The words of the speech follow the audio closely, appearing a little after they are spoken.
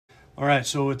All right,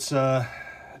 so it's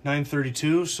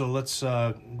 9:32, so let's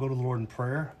go to the Lord in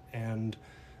prayer, and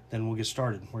then we'll get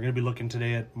started. We're going to be looking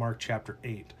today at Mark chapter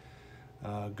 8.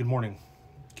 Good morning,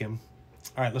 Kim.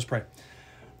 All right, let's pray.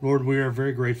 Lord, we are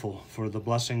very grateful for the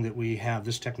blessing that we have,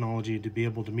 this technology, to be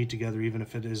able to meet together, even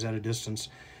if it is at a distance.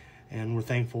 And we're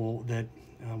thankful that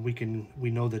we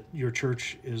know that your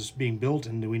church is being built,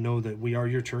 and we know that we are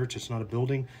your church. It's not a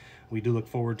building. We do look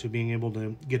forward to being able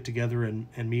to get together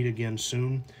and meet again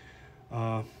soon,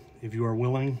 if you are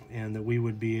willing, and that we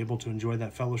would be able to enjoy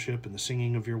that fellowship and the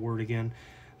singing of your word again.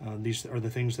 These are the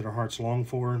things that our hearts long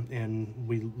for, and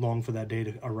we long for that day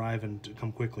to arrive and to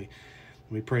come quickly.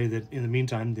 We pray that in the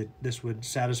meantime that this would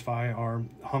satisfy our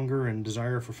hunger and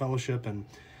desire for fellowship and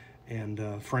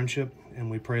friendship, and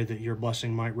we pray that your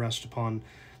blessing might rest upon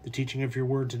the teaching of your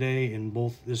word today in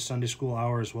both this Sunday school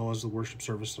hour as well as the worship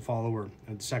service to follow, or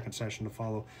the second session to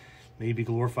follow. May you be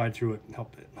glorified through it.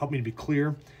 Help me to be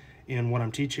clear in what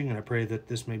I'm teaching, and I pray that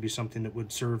this may be something that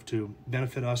would serve to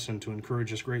benefit us and to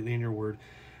encourage us greatly in your word,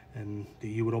 and that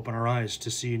you would open our eyes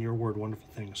to see in your word wonderful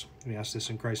things. We ask this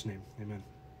in Christ's name. Amen.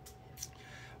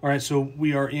 All right, so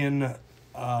we are in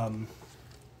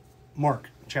Mark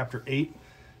chapter 8.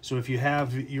 So if you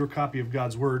have your copy of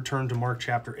God's word, turn to Mark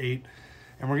chapter 8,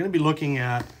 and we're going to be looking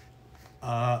at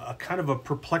a kind of a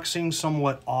perplexing,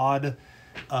 somewhat odd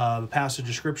passage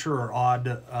of scripture, or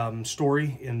odd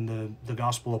story in the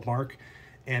Gospel of Mark,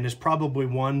 and is probably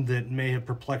one that may have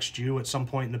perplexed you at some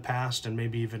point in the past and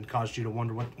maybe even caused you to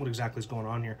wonder what exactly is going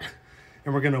on here.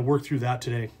 And we're going to work through that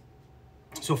today.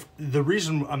 So the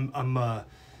reason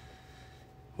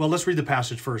well, let's read the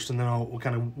passage first, and then we'll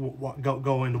kind of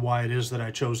go into why it is that I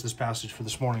chose this passage for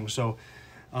this morning. So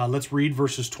let's read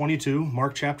verses 22,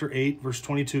 Mark chapter 8, verse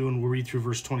 22, and we'll read through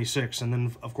verse 26. And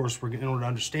then, of course, in order to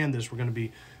understand this, we're going to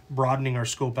be broadening our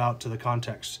scope out to the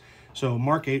context. So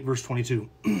Mark 8, verse 22.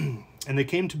 And they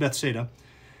came to Bethsaida,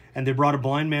 and they brought a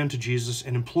blind man to Jesus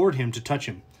and implored him to touch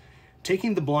him.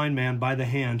 Taking the blind man by the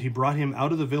hand, he brought him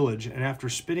out of the village, and after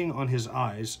spitting on his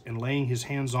eyes and laying his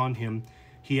hands on him,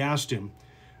 he asked him,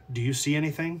 "Do you see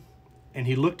anything?" And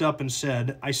he looked up and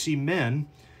said, "I see men,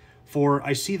 for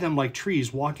I see them like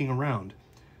trees walking around."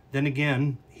 Then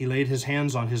again he laid his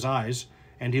hands on his eyes,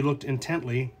 and he looked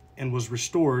intently and was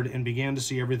restored and began to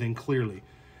see everything clearly.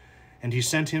 And he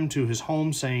sent him to his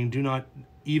home, saying, "Do not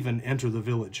even enter the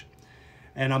village."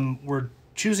 And we're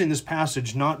choosing this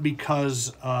passage not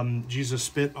because Jesus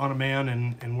spit on a man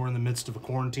and we're in the midst of a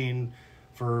quarantine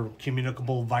for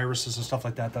communicable viruses and stuff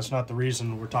like that. That's not the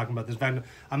reason we're talking about this. In fact,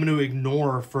 I'm going to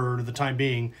ignore for the time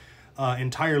being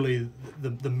entirely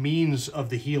the means of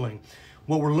the healing.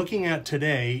 What we're looking at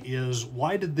today is,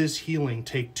 why did this healing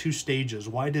take two stages?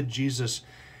 Why did Jesus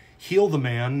heal the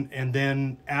man and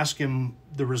then ask him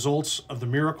the results of the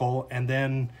miracle and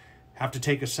then have to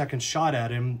take a second shot at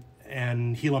him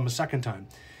and heal him a second time?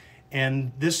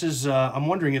 And this is, I'm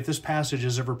wondering if this passage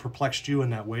has ever perplexed you in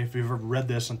that way, if you've ever read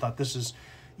this and thought this is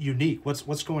unique.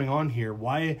 What's going on here?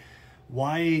 Why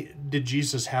did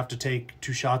Jesus have to take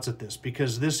two shots at this?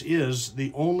 Because this is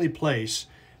the only place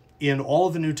in all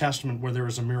of the New Testament where there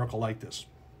is a miracle like this.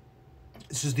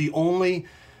 This is the only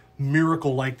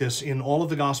miracle like this in all of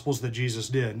the Gospels that Jesus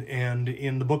did. And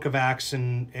in the book of Acts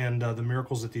and the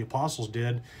miracles that the apostles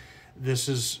did, this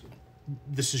is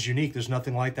unique. There's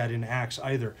nothing like that in Acts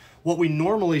either. What we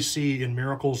normally see in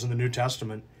miracles in the New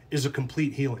Testament is a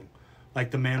complete healing,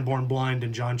 like the man born blind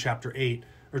in John chapter 8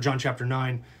 or John chapter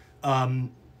 9.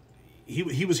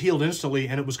 He was healed instantly,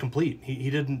 and it was complete. He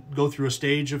didn't go through a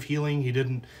stage of healing. It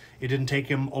didn't take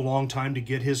him a long time to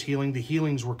get his healing. The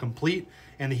healings were complete,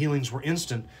 and the healings were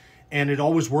instant. And it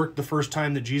always worked the first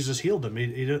time that Jesus healed him.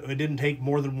 It didn't take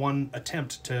more than one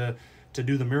attempt to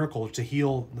do the miracle, to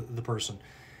heal the person.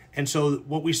 And so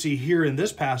what we see here in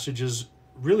this passage is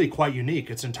really quite unique.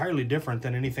 It's entirely different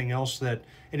than anything else, that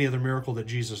any other miracle that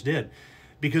Jesus did,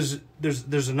 because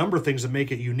there's a number of things that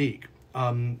make it unique.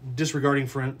 Disregarding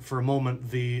for a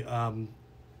moment the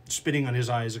spitting on his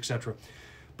eyes, etc.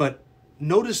 But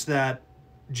notice that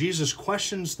Jesus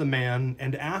questions the man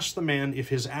and asks the man if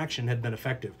his action had been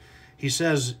effective. He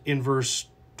says in verse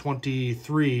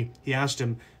 23, he asked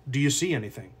him, "Do you see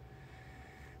anything?"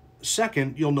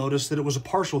 Second, you'll notice that it was a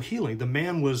partial healing. The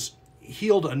man was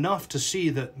healed enough to see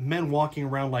that men walking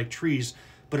around like trees,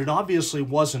 but it obviously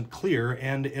wasn't clear,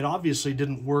 and it obviously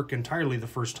didn't work entirely the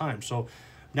first time. So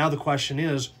now the question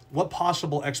is, what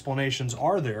possible explanations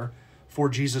are there for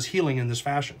Jesus healing in this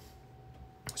fashion?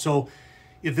 So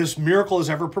If this miracle has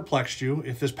ever perplexed you,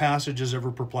 if this passage has ever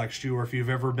perplexed you, or if you've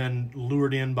ever been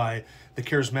lured in by the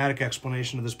charismatic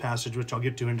explanation of this passage, which I'll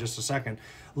get to in just a second,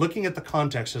 looking at the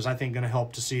context is, I think, going to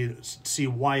help to see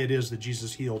why it is that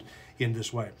Jesus healed in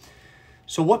this way.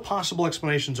 So what possible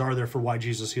explanations are there for why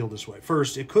Jesus healed this way?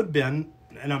 First, it could have been,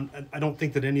 and I don't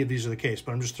think that any of these are the case,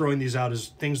 but I'm just throwing these out as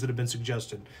things that have been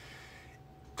suggested.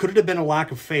 Could it have been a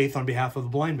lack of faith on behalf of the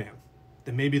blind man?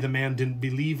 That maybe the man didn't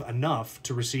believe enough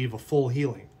to receive a full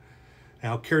healing.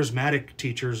 Now, charismatic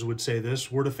teachers would say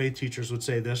this, word of faith teachers would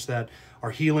say this, that our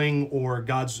healing or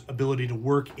God's ability to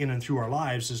work in and through our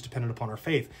lives is dependent upon our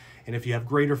faith. And if you have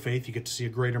greater faith, you get to see a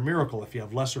greater miracle. If you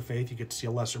have lesser faith, you get to see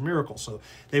a lesser miracle. So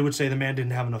they would say the man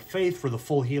didn't have enough faith for the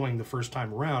full healing the first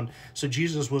time around. So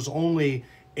Jesus was only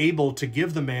able to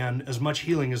give the man as much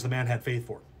healing as the man had faith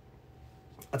for.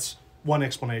 That's one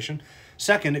explanation.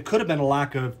 Second, it could have been a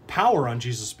lack of power on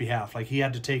Jesus' behalf. Like he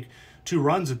had to take 2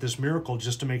 runs at this miracle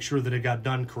just to make sure that it got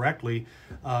done correctly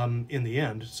in the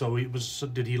end. So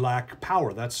did he lack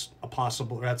power? That's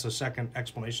a second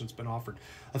explanation that's been offered.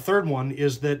 A third one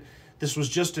is that this was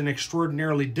just an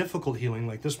extraordinarily difficult healing.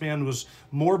 Like this man was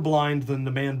more blind than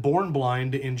the man born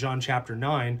blind in John chapter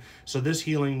 9. So this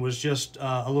healing was just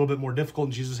a little bit more difficult,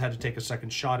 and Jesus had to take a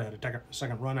second shot at it, take a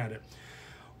second run at it.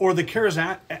 Or the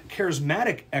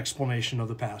charismatic explanation of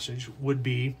the passage would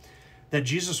be that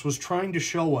Jesus was trying to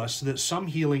show us that some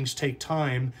healings take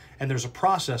time and there's a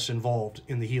process involved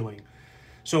in the healing.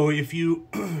 So if you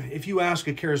ask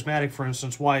a charismatic, for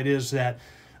instance, why it is that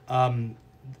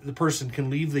the person can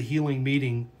leave the healing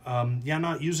meeting,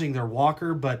 not using their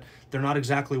walker, but they're not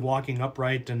exactly walking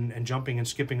upright and jumping and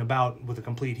skipping about with a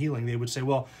complete healing, they would say,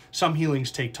 well, some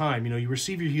healings take time. You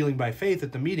receive your healing by faith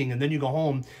at the meeting, and then you go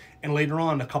home, and later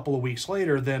on, a couple of weeks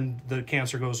later, then the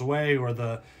cancer goes away, or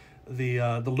the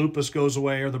lupus goes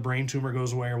away, or the brain tumor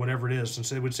goes away, or whatever it is. And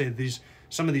so they would say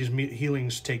some of these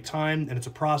healings take time, and it's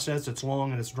a process, it's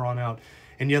long, and it's drawn out.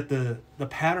 And yet the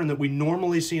pattern that we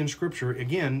normally see in Scripture,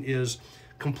 again, is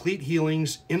complete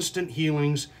healings, instant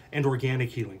healings, and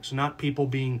organic healings. Not people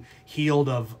being healed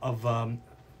of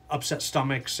upset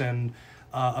stomachs and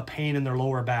a pain in their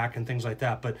lower back and things like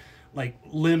that, but like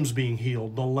limbs being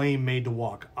healed, the lame made to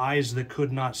walk, eyes that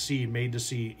could not see made to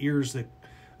see, ears that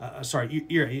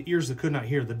could not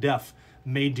hear, the deaf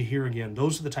made to hear again.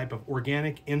 Those are the type of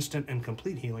organic, instant, and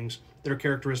complete healings that are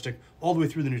characteristic all the way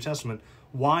through the New Testament.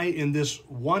 Why in this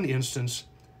one instance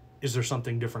is there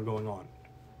something different going on?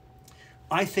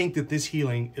 I think that this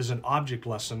healing is an object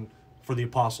lesson for the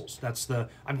apostles.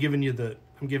 I'm giving you the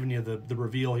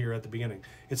reveal here at the beginning.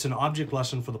 It's an object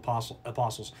lesson for the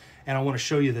apostles. And I want to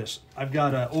show you this. I've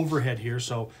got an overhead here,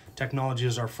 so technology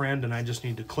is our friend, and I just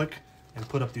need to click and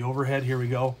put up the overhead. Here we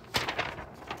go.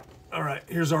 All right,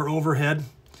 here's our overhead.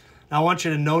 Now I want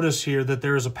you to notice here that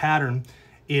there is a pattern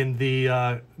in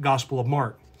the Gospel of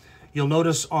Mark. You'll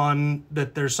notice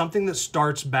that there's something that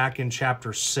starts back in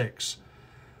chapter 6.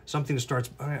 Something that starts,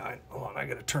 hold on, I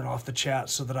got to turn off the chat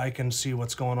so that I can see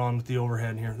what's going on with the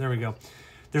overhead here. There we go.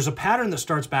 There's a pattern that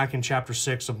starts back in chapter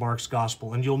 6 of Mark's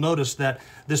Gospel, and you'll notice that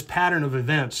this pattern of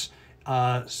events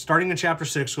starting in chapter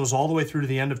 6 goes all the way through to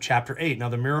the end of chapter 8. Now,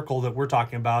 the miracle that we're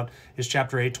talking about is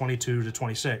chapter 8, 22 to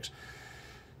 26.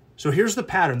 So here's the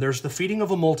pattern. There's the feeding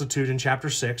of a multitude in chapter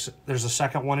 6. There's a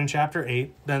second one in chapter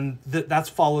 8. Then that's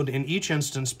followed in each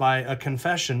instance by a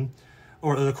confession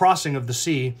or the crossing of the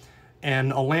sea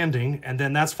and a landing. And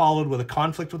then that's followed with a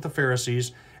conflict with the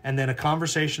Pharisees, and then a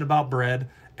conversation about bread,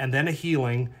 and then a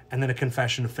healing, and then a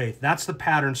confession of faith. That's the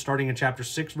pattern starting in chapter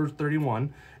 6, verse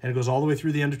 31, and it goes all the way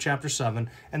through the end of chapter 7,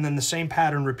 and then the same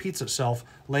pattern repeats itself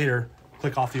later.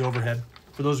 Click off the overhead.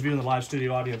 For those of you in the live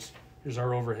studio audience, here's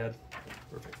our overhead.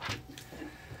 Perfect.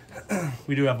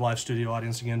 We do have a live studio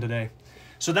audience again today.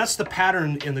 So that's the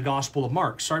pattern in the Gospel of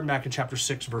Mark, starting back in chapter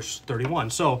 6, verse 31.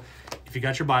 So if you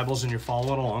got your Bibles and you're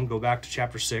following along, go back to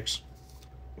chapter 6.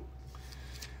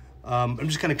 I'm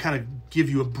just going to kind of give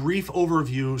you a brief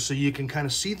overview so you can kind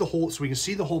of see the whole, so we can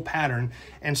see the whole pattern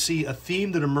and see a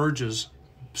theme that emerges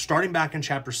starting back in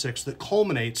chapter 6 that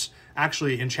culminates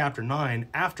actually in chapter 9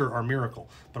 after our miracle.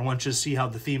 But I want you to see how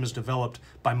the theme is developed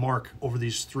by Mark over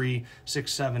these 3,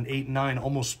 6, 7, 8, 9,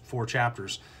 almost 4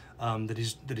 chapters that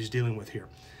he's dealing with here.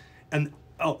 And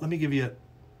let me give you,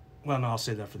 well, no, I'll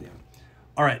save that for the end.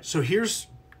 All right, so here's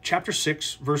chapter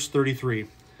 6, verse 33.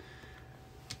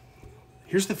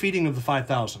 Here's the feeding of the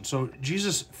 5,000. So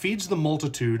Jesus feeds the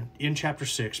multitude in chapter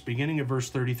 6, beginning at verse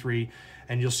 33,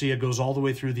 and you'll see it goes all the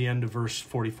way through the end of verse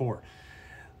 44.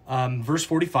 Verse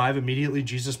 45, immediately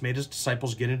Jesus made his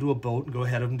disciples get into a boat and go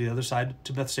ahead of him to the other side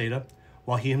to Bethsaida,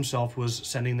 while he himself was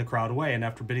sending the crowd away. And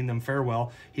after bidding them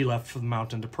farewell, he left for the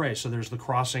mountain to pray. So there's the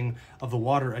crossing of the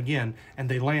water again, and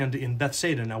they land in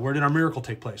Bethsaida. Now, where did our miracle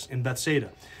take place? In Bethsaida.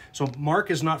 So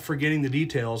Mark is not forgetting the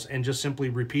details and just simply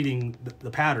repeating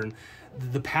the pattern.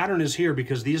 The pattern is here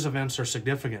because these events are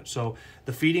significant. So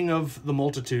the feeding of the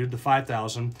multitude, the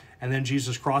 5,000, and then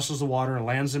Jesus crosses the water and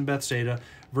lands in Bethsaida.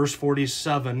 Verse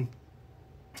 47,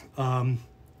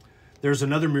 there's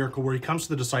another miracle where he comes to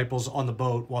the disciples on the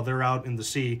boat while they're out in the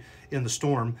sea, in the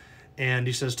storm, and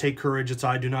he says, "Take courage, it's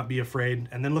I, do not be afraid."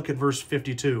 And then look at verse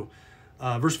 51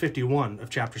 of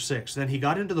chapter 6. Then he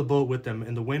got into the boat with them,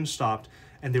 and the wind stopped,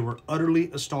 and they were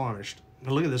utterly astonished.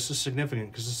 Now look at this, this is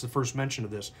significant because this is the first mention of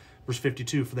this. Verse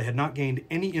 52, for they had not gained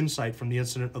any insight from the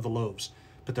incident of the loaves,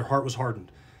 but their heart was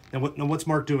hardened. Now what's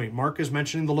Mark doing? Mark is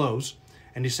mentioning the loaves,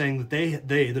 and he's saying that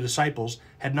they the disciples,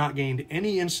 had not gained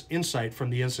any insight from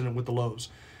the incident with the loaves.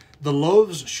 The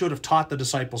loaves should have taught the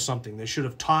disciples something. They should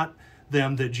have taught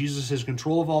them that Jesus has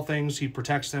control of all things. He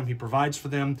protects them. He provides for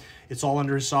them. It's all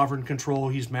under his sovereign control.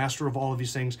 He's master of all of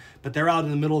these things. But they're out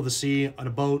in the middle of the sea on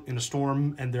a boat in a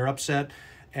storm, and they're upset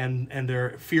and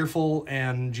they're fearful,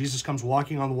 and Jesus comes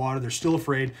walking on the water. They're still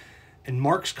afraid. And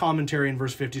Mark's commentary in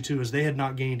verse 52 is they had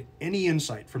not gained any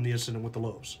insight from the incident with the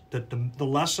loaves. That the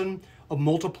lesson of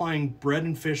multiplying bread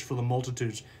and fish for the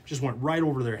multitudes just went right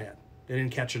over their head. They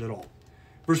didn't catch it at all.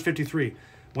 Verse 53,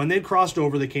 when they'd crossed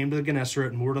over, they came to the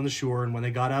Gennesaret and moored on the shore. And when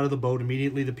they got out of the boat,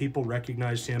 immediately the people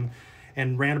recognized him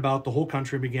and ran about the whole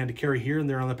country and began to carry here and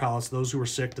there on the pallets those who were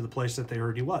sick to the place that they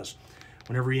heard he was.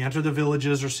 Whenever he entered the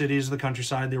villages or cities of the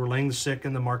countryside, they were laying the sick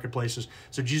in the marketplaces.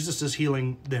 So Jesus is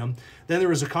healing them. Then there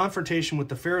was a confrontation with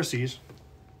the Pharisees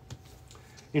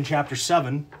in chapter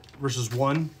 7, verses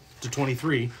 1 to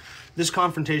 23. This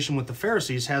confrontation with the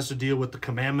Pharisees has to deal with the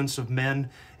commandments of men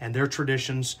and their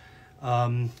traditions.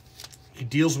 He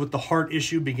deals with the heart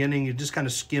issue beginning. You just kind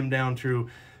of skim down through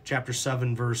chapter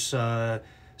 7, verse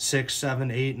 6,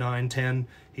 7, 8, 9, 10.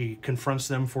 He confronts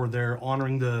them for their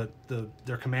honoring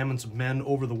their commandments of men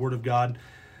over the word of God.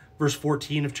 Verse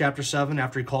 14 of chapter 7,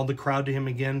 after he called the crowd to him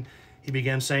again, he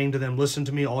began saying to them, listen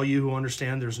to me, all you who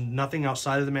understand, there's nothing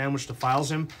outside of the man which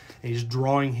defiles him. And he's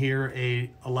drawing here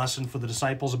a lesson for the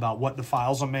disciples about what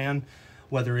defiles a man,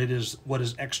 whether it is what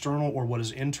is external or what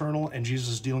is internal. And Jesus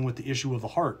is dealing with the issue of the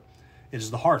heart. It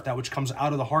is the heart, that which comes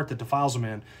out of the heart, that defiles a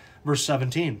man. Verse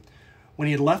 17, when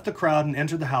he had left the crowd and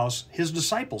entered the house, his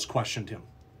disciples questioned him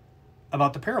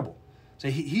about the parable. So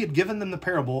he had given them the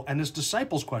parable, and his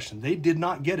disciples questioned. They did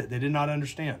not get it. They did not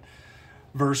understand.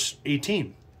 Verse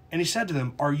 18, and he said to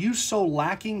them, are you so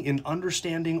lacking in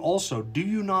understanding also? Do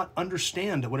you not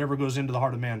understand that whatever goes into the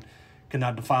heart of man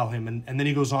cannot defile him? And then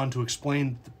he goes on to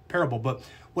explain the parable. But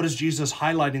what is Jesus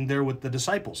highlighting there with the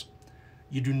disciples?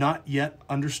 You do not yet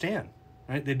understand.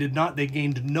 Right? They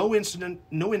gained no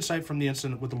insight from the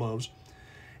incident with the loaves.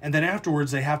 And then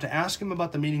afterwards, they have to ask him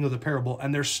about the meaning of the parable,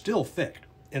 and they're still thick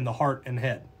in the heart and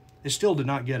head. They still did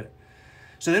not get it.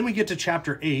 So then we get to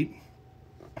chapter 8.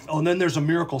 Oh, and then there's a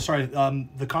miracle. Sorry,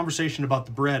 the conversation about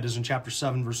the bread is in chapter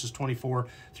 7, verses 24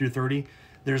 through 30.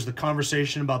 There's the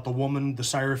conversation about the woman, the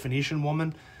Syrophoenician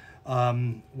woman,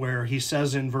 where he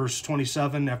says in verse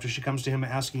 27, after she comes to him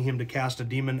asking him to cast a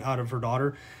demon out of her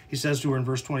daughter, he says to her in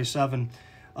verse 27,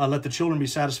 let the children be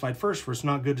satisfied first, for it's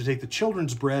not good to take the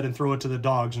children's bread and throw it to the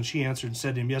dogs. And she answered and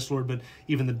said to him, yes, Lord, but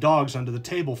even the dogs under the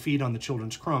table feed on the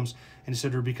children's crumbs. And he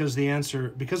said to her,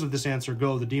 because of this answer,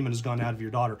 go, the demon has gone out of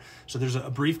your daughter. So there's a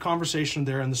brief conversation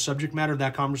there, and the subject matter of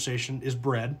that conversation is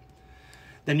bread.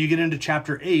 Then you get into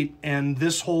chapter 8, and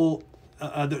this whole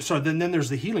then there's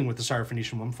the healing with the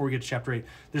Syrophoenician woman. Before we get to chapter 8,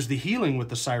 there's the healing with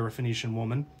the Syrophoenician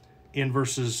woman in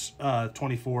verses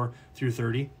 24 through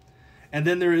 30. And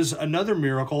then there is another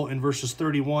miracle in verses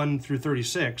 31 through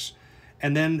 36.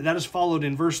 And then that is followed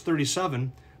in verse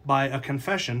 37 by a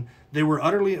confession. They were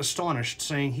utterly astonished,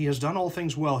 saying, he has done all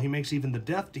things well. He makes even the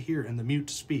deaf to hear and the mute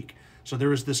to speak. So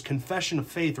there is this confession of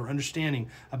faith or understanding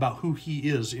about who he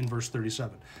is in verse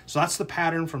 37. So that's the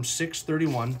pattern from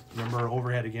 6:31. Remember our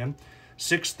overhead again.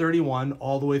 6:31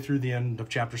 all the way through the end of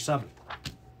chapter 7.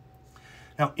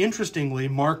 Now, interestingly,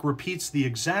 Mark repeats the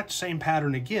exact same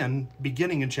pattern again,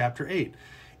 beginning in chapter 8.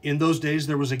 In those days,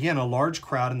 there was again a large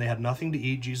crowd, and they had nothing to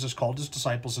eat. Jesus called his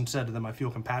disciples and said to them, I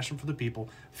feel compassion for the people,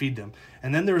 feed them.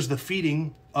 And then there is the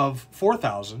feeding of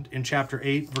 4,000 in chapter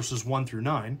 8, verses 1 through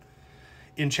 9.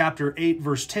 In chapter 8,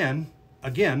 verse 10,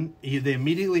 again, they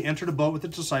immediately entered a boat with the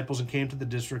disciples and came to the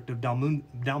district of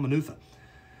Dalmanutha.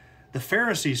 The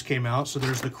Pharisees came out, so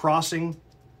there's the crossing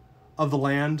of the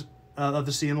land, of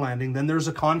the sea and landing. Then there's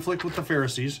a conflict with the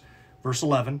Pharisees, verse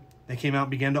 11. They came out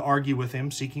and began to argue with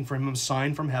him, seeking for him a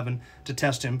sign from heaven to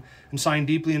test him. And sighing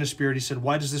deeply in his spirit, he said,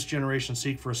 "Why does this generation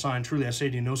seek for a sign? Truly, I say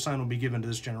to you, no sign will be given to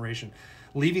this generation."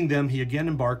 Leaving them, he again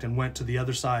embarked and went to the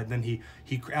other side. Then he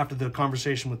after the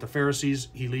conversation with the Pharisees,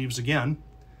 he leaves again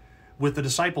with the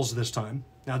disciples this time.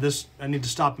 Now this, I need to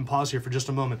stop and pause here for just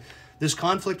a moment. This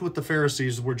conflict with the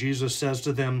Pharisees, where Jesus says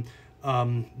to them,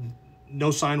 no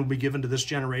sign will be given to this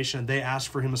generation, and they ask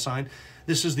for him a sign.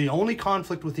 This is the only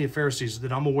conflict with the Pharisees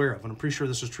that I'm aware of, and I'm pretty sure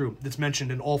this is true, that's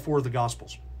mentioned in all 4 of the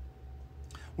Gospels,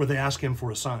 where they ask him for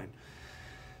a sign.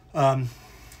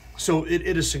 So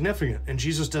it is significant, and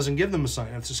Jesus doesn't give them a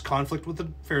sign. It's this conflict with the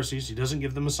Pharisees. He doesn't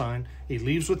give them a sign. He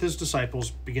leaves with his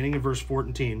disciples, beginning in verse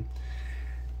 14,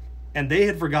 and they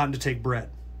had forgotten to take bread.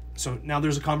 So now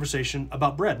there's a conversation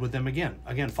about bread with them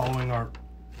again following our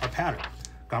pattern.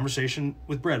 Conversation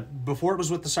with bread. Before it was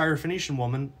with the Syrophoenician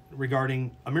woman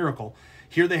regarding a miracle.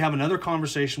 Here they have another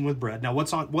conversation with bread. Now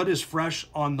what is fresh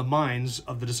on the minds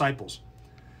of the disciples?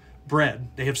 Bread.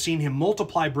 They have seen him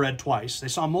multiply bread twice. They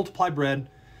saw him multiply bread,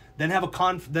 then have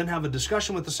a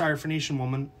discussion with the Syrophoenician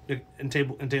woman,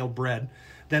 entailed bread.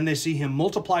 Then they see him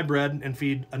multiply bread and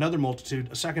feed another multitude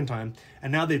a second time,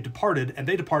 and now they've departed, and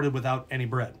they departed without any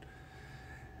bread.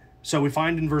 So we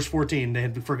find in verse 14, they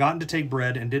had forgotten to take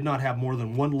bread and did not have more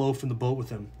than 1 loaf in the boat with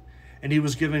them. And he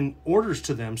was giving orders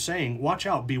to them, saying, "Watch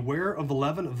out, beware of the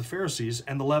leaven of the Pharisees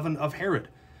and the leaven of Herod."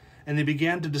 And they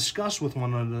began to discuss with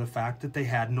one another the fact that they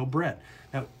had no bread.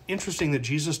 Now, interesting that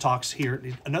Jesus talks here,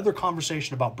 another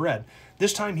conversation about bread.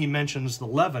 This time he mentions the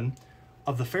leaven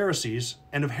of the Pharisees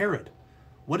and of Herod.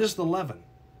 What is the leaven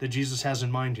that Jesus has in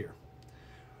mind here?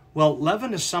 Well,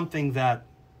 leaven is something that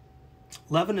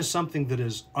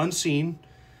is unseen.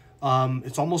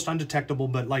 It's almost undetectable,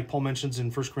 but like Paul mentions in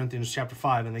 1 Corinthians chapter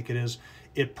 5, I think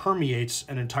it permeates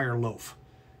an entire loaf.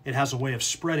 It has a way of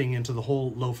spreading into the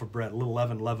whole loaf of bread. A little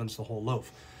leaven leavens the whole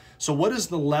loaf. So what is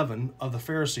the leaven of the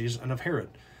Pharisees and of Herod?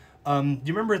 Do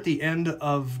you remember at the end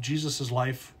of Jesus'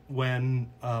 life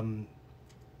when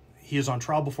he is on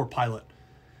trial before Pilate,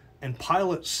 and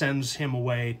Pilate sends him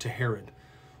away to Herod?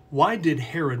 Why did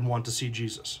Herod want to see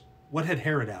Jesus? What had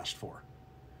Herod asked for?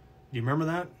 Do you remember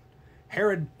that?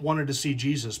 Herod wanted to see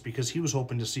Jesus because he was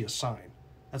hoping to see a sign.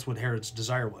 That's what Herod's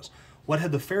desire was. What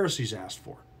had the Pharisees asked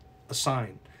for? A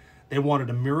sign. They wanted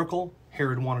a miracle.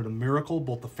 Herod wanted a miracle.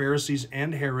 Both the Pharisees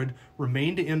and Herod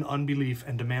remained in unbelief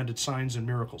and demanded signs and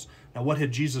miracles. Now, what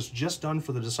had Jesus just done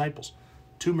for the disciples?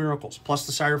 2 miracles, plus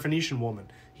the Syrophoenician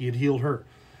woman. He had healed her.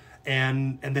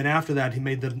 And then after that, he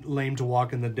made the lame to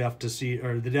walk and the deaf to see,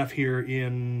 or the deaf hear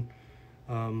in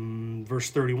verse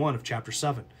 31 of chapter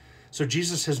 7. So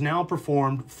Jesus has now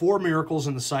performed 4 miracles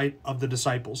in the sight of the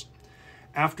disciples.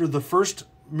 After the first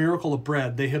miracle of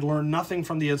bread, they had learned nothing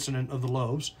from the incident of the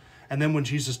loaves. And then when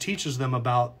Jesus teaches them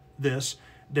about this,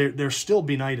 they're still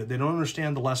benighted. They don't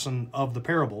understand the lesson of the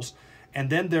parables. And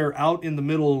then they're out in the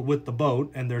middle with the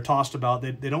boat, and they're tossed about.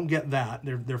 They don't get that.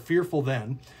 They're fearful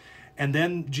then. And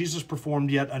then Jesus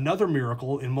performed yet another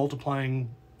miracle in multiplying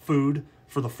food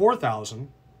for the 4,000.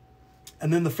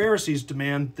 And then the Pharisees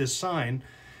demand this sign.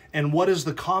 And what is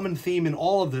the common theme in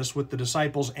all of this with the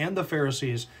disciples and the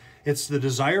Pharisees? It's the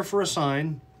desire for a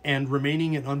sign and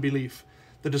remaining in unbelief.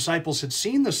 The disciples had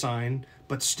seen the sign,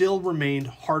 but still remained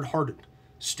hard-hearted,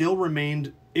 still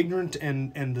remained ignorant,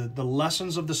 and the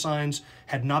lessons of the signs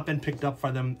had not been picked up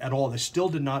by them at all. They still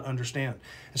did not understand.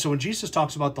 And so when Jesus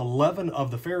talks about the leaven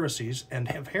of the Pharisees and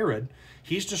of Herod,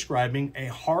 he's describing a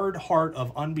hard heart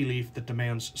of unbelief that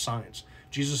demands signs.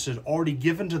 Jesus had already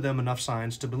given to them enough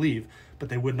signs to believe, but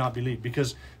they would not believe,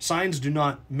 because signs do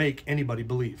not make anybody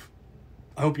believe.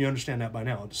 I hope you understand that by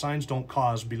now. Signs don't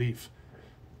cause belief.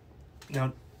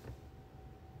 Now,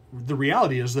 the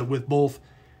reality is that with both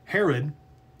Herod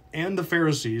and the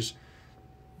Pharisees,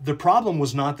 the problem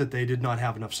was not that they did not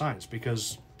have enough signs,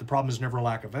 because the problem is never a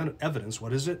lack of evidence.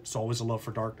 What is it? It's always a love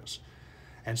for darkness.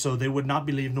 And so they would not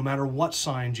believe no matter what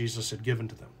sign Jesus had given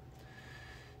to them.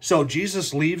 So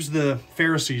Jesus leaves the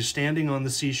Pharisees standing on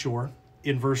the seashore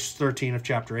in verse 13 of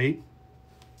chapter 8,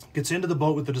 gets into the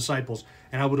boat with the disciples,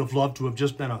 and I would have loved to have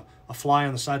just been a fly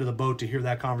on the side of the boat to hear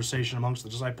that conversation amongst the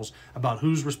disciples about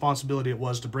whose responsibility it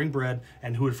was to bring bread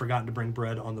and who had forgotten to bring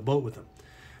bread on the boat with them.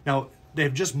 Now,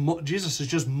 Jesus has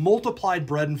just multiplied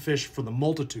bread and fish for the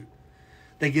multitude.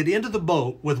 They get into the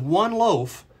boat with 1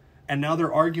 loaf, and now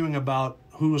they're arguing about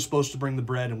who was supposed to bring the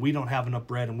bread, and we don't have enough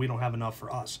bread, and we don't have enough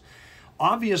for us.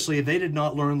 Obviously, they did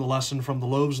not learn the lesson from the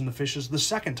loaves and the fishes the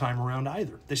second time around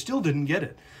either. They still didn't get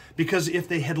it. Because if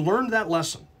they had learned that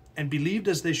lesson and believed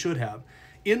as they should have,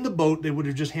 in the boat, they would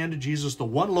have just handed Jesus the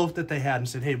 1 loaf that they had and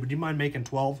said, "Hey, would you mind making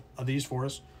 12 of these for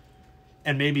us?"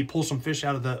 and maybe pull some fish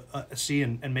out of the sea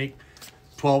and make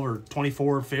 12 or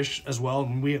 24 fish as well,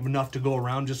 and we have enough to go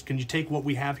around. Just can you take what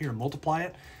we have here and multiply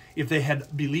it? If they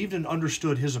had believed and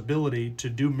understood his ability to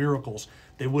do miracles,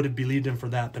 they would have believed him for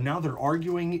that. But now they're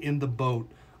arguing in the boat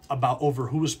about over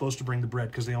who was supposed to bring the bread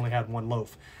because they only had one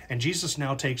loaf. And Jesus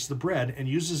now takes the bread and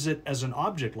uses it as an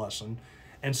object lesson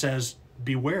and says,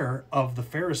 beware of the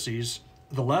Pharisees,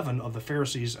 the leaven of the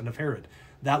Pharisees and of Herod.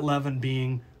 That leaven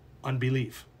being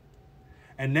unbelief.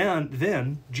 And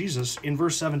then Jesus, in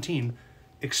verse 17,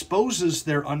 exposes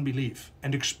their unbelief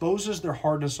and exposes their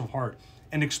hardness of heart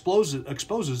and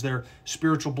exposes their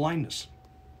spiritual blindness.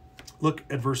 Look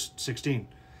at verse 16.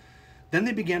 Then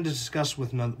they began to discuss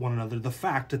with one another the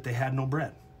fact that they had no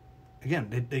bread.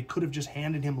 Again, they could have just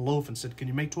handed him a loaf and said, can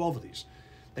you make 12 of these?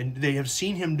 They have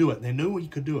seen him do it. They knew he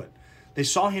could do it. They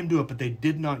saw him do it, but they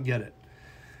did not get it.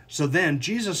 So then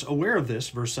Jesus, aware of this,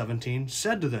 verse 17,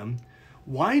 said to them,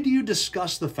 why do you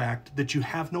discuss the fact that you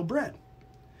have no bread?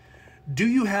 Do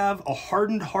you have a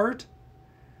hardened heart?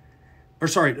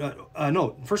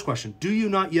 First question. Do you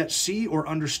not yet see or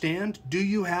understand? Do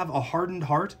you have a hardened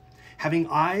heart? Having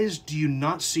eyes, do you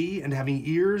not see? And having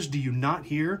ears, do you not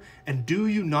hear? And do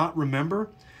you not remember?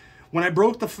 When I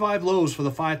broke the 5 loaves for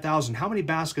the 5,000, how many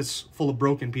baskets full of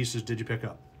broken pieces did you pick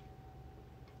up?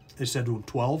 They said to him,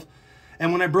 12.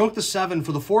 And when I broke the 7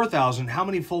 for the 4,000, how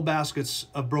many full baskets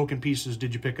of broken pieces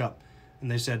did you pick up? And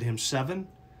they said to him, 7.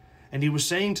 And he was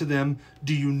saying to them,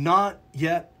 do you not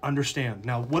yet understand?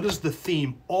 Now, what is the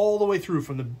theme all the way through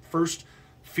from the first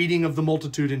feeding of the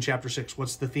multitude in chapter 6?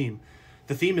 What's the theme?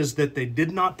 The theme is that they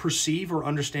did not perceive or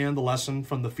understand the lesson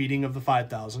from the feeding of the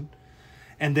 5,000.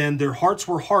 And then their hearts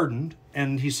were hardened.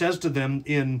 And he says to them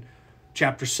in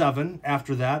chapter 7,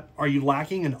 after that, are you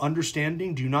lacking in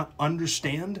understanding? Do you not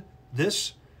understand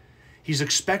this? He's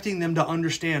expecting them to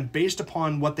understand based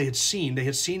upon what they had seen. They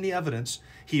had seen the evidence.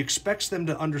 He expects them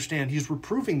to understand. He's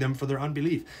reproving them for their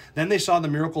unbelief. Then they saw the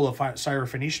miracle of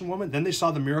Syrophoenician woman. Then they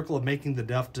saw the miracle of making the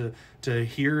deaf to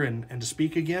hear and to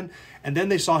speak again. And then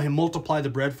they saw him multiply the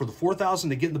bread for the 4,000.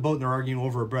 They get in the boat and they're arguing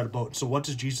over a bread boat. So what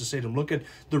does Jesus say to them? Look at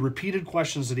the repeated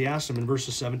questions that he asked them in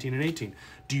verses 17 and 18.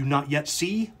 Do you not yet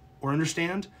see or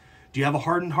understand? Do you have a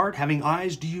hardened heart? Having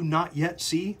eyes, do you not yet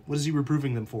see? What is he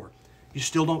reproving them for? You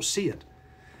still don't see it.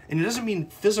 And it doesn't mean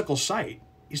physical sight.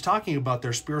 He's talking about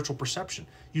their spiritual perception.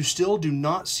 You still do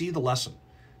not see the lesson.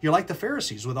 You're like the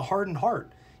Pharisees with a hardened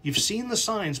heart. You've seen the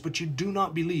signs, but you do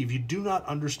not believe. You do not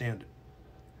understand it.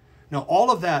 Now,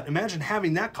 all of that, imagine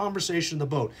having that conversation in the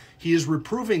boat. He is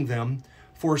reproving them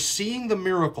for seeing the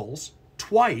miracles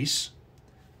twice,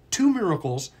 2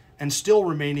 miracles, and still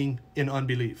remaining in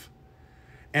unbelief.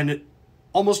 And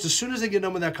almost as soon as they get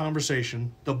done with that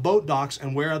conversation, the boat docks,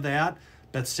 and where are they at?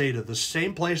 Bethsaida, the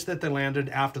same place that they landed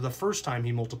after the first time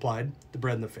he multiplied the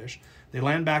bread and the fish. They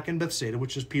land back in Bethsaida,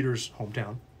 which is Peter's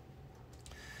hometown.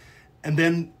 And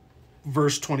then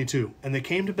verse 22, and they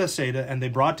came to Bethsaida, and they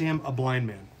brought to him a blind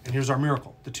man. And here's our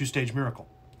miracle, the 2-stage miracle.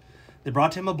 They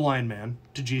brought to him a blind man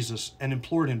to Jesus and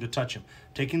implored him to touch him.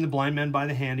 Taking the blind man by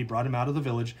the hand, he brought him out of the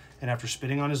village, and after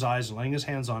spitting on his eyes and laying his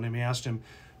hands on him, he asked him,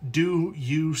 do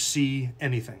you see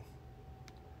anything?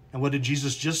 And what did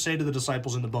Jesus just say to the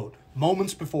disciples in the boat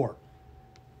moments before?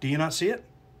 Do you not see it?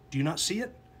 Do you not see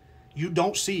it? You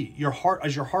don't see. Your heart,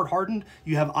 is your heart hardened?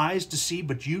 You have eyes to see,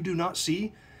 but you do not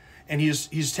see. And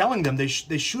he's telling them they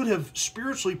should have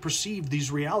spiritually perceived these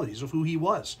realities of who he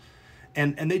was.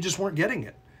 And they just weren't getting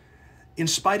it in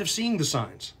spite of seeing the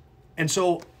signs. And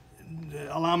so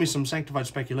allow me some sanctified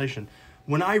speculation.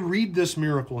 When I read this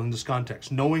miracle in this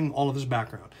context, knowing all of his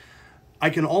background, I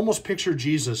can almost picture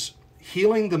Jesus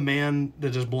healing the man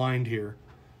that is blind here,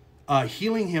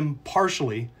 healing him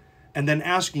partially, and then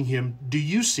asking him, do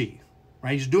you see?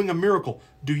 Right? He's doing a miracle.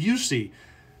 Do you see?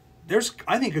 There's,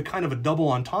 I think, a kind of a double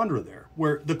entendre there,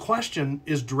 where the question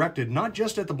is directed not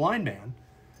just at the blind man,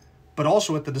 but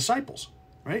also at the disciples,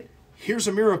 right? Here's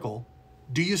a miracle.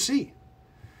 Do you see?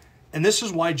 And this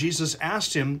is why Jesus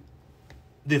asked him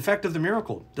the effect of the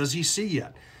miracle. Does he see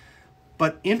yet?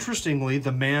 But interestingly,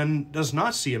 the man does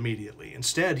not see immediately.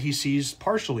 Instead, he sees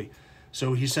partially.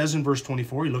 So he says in verse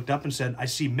 24, he looked up and said, I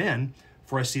see men,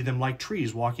 for I see them like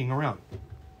trees walking around.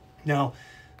 Now,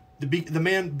 the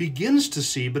man begins to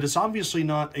see, but it's obviously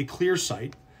not a clear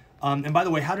sight. And by the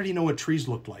way, how did he know what trees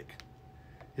looked like?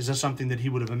 Is that something that he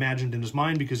would have imagined in his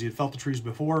mind because he had felt the trees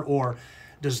before? Or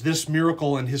does this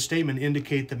miracle and his statement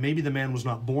indicate that maybe the man was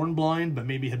not born blind, but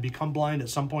maybe had become blind at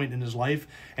some point in his life,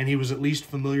 and he was at least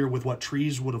familiar with what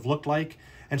trees would have looked like?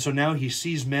 And so now he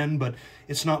sees men, but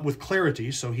it's not with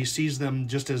clarity, so he sees them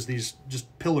just as these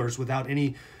just pillars without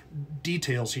any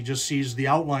details. He just sees the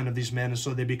outline of these men, and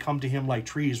so they become to him like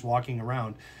trees walking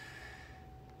around.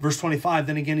 Verse 25,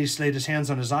 then again he laid his hands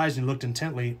on his eyes and looked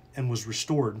intently and was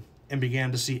restored and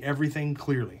began to see everything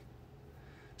clearly.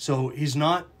 So it's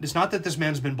not that this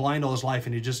man's been blind all his life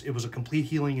and it was a complete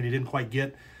healing and he didn't quite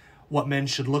get what men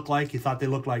should look like. He thought they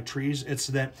looked like trees. It's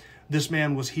that this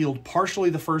man was healed partially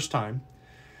the first time,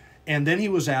 and then he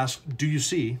was asked, do you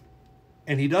see?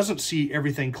 And he doesn't see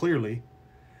everything clearly.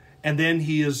 And then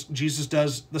Jesus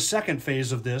does the second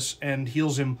phase of this and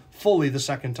heals him fully the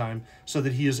second time so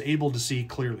that he is able to see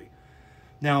clearly.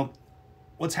 Now,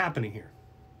 what's happening here?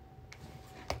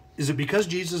 Is it because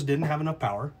Jesus didn't have enough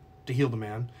power to heal the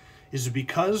man? Is it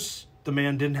because the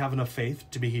man didn't have enough faith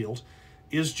to be healed?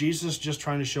 Is Jesus just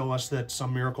trying to show us that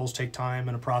some miracles take time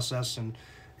and a process, and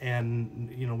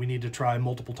we need to try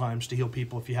multiple times to heal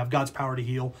people? If you have God's power to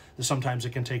heal, then sometimes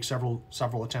it can take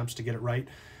several attempts to get it right.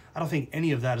 I don't think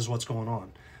any of that is what's going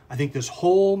on. I think this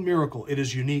whole miracle, it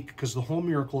is unique because the whole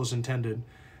miracle is intended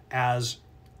as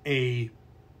an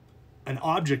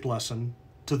object lesson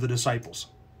to the disciples.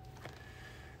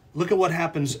 Look at what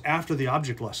happens after the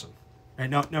object lesson. Right?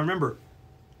 Now remember,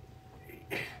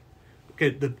 okay,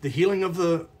 the feeding of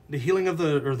the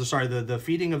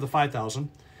 5,000.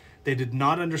 They did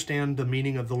not understand the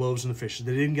meaning of the loaves and the fishes.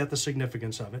 They didn't get the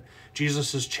significance of it.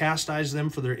 Jesus has chastised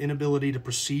them for their inability to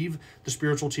perceive the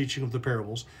spiritual teaching of the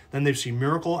parables. Then they've seen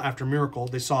miracle after miracle.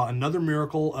 They saw another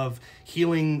miracle of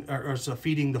healing or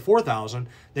feeding the 4,000.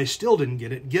 They still didn't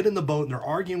get it. Get in the boat and they're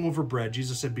arguing over bread.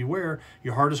 Jesus said, beware,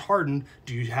 your heart is hardened.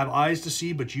 Do you have eyes to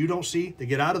see, but you don't see? They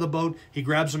get out of the boat. He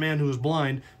grabs a man who is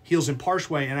blind, heals him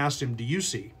partially, and asks him, do you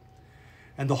see?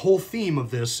 And the whole theme of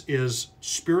this is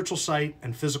spiritual sight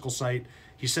and physical sight.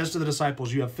 He says to the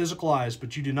disciples, you have physical eyes,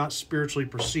 but you do not spiritually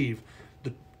perceive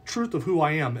the truth of who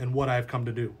I am and what I have come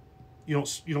to do. You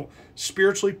don't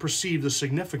spiritually perceive the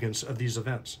significance of these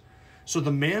events. So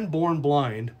the man born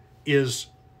blind is,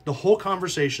 the whole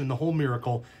conversation, the whole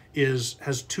miracle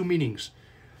has two meanings.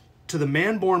 To the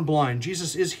man born blind,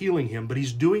 Jesus is healing him, but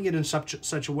he's doing it in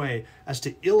such a way as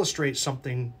to illustrate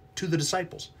something to the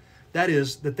disciples. That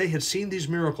is, that they had seen these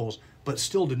miracles, but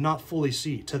still did not fully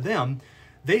see. To them,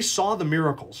 they saw the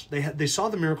miracles. They saw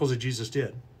the miracles that Jesus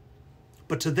did.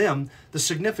 But to them, the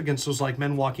significance was like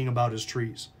men walking about as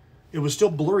trees. It was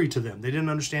still blurry to them. They didn't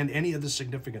understand any of the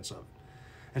significance of it.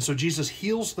 And so Jesus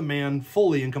heals the man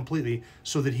fully and completely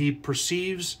so that he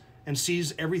perceives and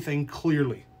sees everything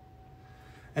clearly.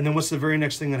 And then what's the very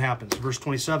next thing that happens? Verse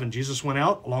 27, Jesus went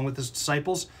out along with his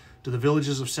disciples to the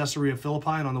villages of Caesarea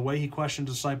Philippi, and on the way he questioned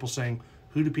the disciples, saying,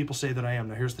 who do people say that I am?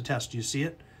 Now here's the test. Do you see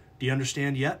it? Do you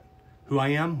understand yet who I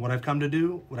am, what I've come to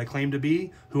do, what I claim to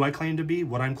be, who I claim to be,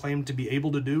 what I'm claimed to be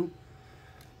able to do?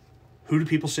 Who do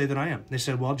people say that I am? They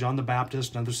said, well, John the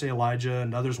Baptist, and others say Elijah,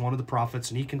 and others one of the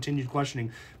prophets. And he continued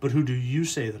questioning, but who do you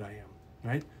say that I am?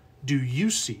 Right? Do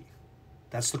you see?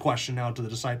 That's the question now to the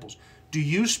disciples. Do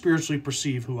you spiritually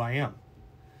perceive who I am?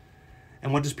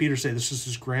 And what does Peter say? This is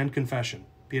his grand confession.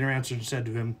 Peter answered and said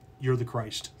to him, you're the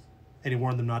Christ. And he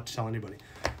warned them not to tell anybody.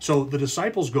 So the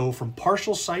disciples go from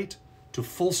partial sight to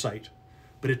full sight,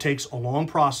 but it takes a long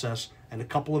process and a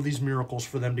couple of these miracles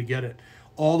for them to get it.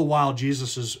 All the while,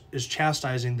 Jesus is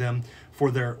chastising them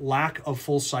for their lack of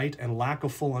full sight and lack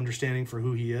of full understanding for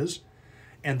who he is.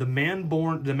 And the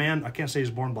man, I can't say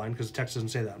he's born blind because the text doesn't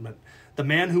say that, but the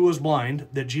man who was blind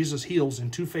that Jesus heals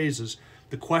in two phases,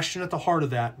 the question at the heart of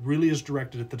that really is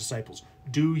directed at the disciples.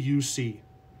 Do you see?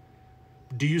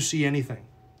 Do you see anything?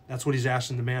 That's what he's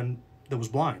asking the man that was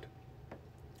blind.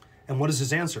 And what is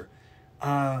his answer?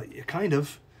 Kind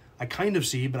of. I kind of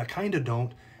see, but I kind of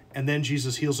don't. And then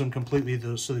Jesus heals him completely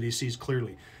so that he sees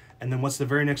clearly. And then what's the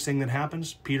very next thing that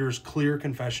happens? Peter's clear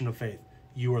confession of faith.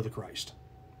 You are the Christ.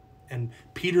 And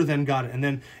Peter then got it. And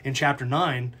then in chapter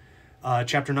 9,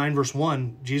 verse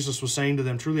 1, Jesus was saying to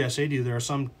them, truly I say to you, there are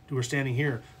some who are standing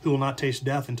here who will not taste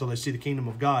death until they see the kingdom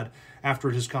of God after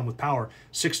it has come with power.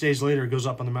 6 days later, it goes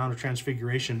up on the Mount of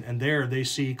Transfiguration, and there they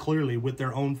see clearly with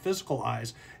their own physical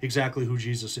eyes exactly who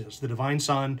Jesus is. The divine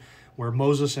Son, where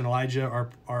Moses and Elijah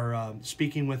are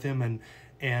speaking with him,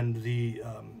 and he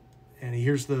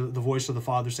hears the voice of the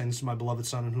Father saying, this is my beloved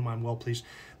Son in whom I'm well pleased.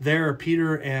 There,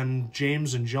 Peter and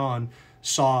James and John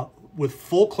saw with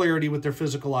full clarity with their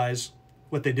physical eyes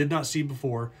what they did not see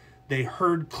before. They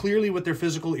heard clearly with their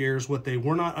physical ears what they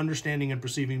were not understanding and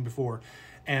perceiving before.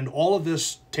 And all of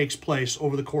this takes place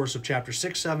over the course of chapter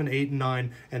 6, 7, 8, and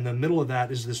 9. And the middle of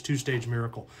that is this two-stage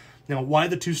miracle. Now, why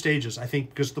the two stages? I think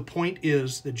because the point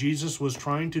is that Jesus was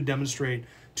trying to demonstrate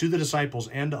to the disciples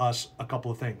and to us a couple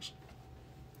of things.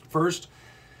 First,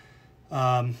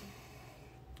 he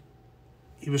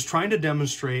was trying to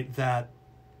demonstrate that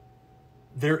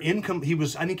I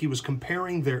think he was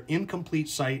comparing their incomplete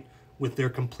sight with their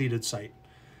completed sight.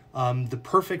 The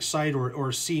perfect sight,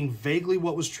 or seeing vaguely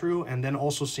what was true, and then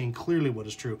also seeing clearly what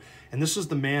is true. And this is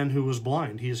the man who was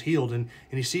blind. He is healed, and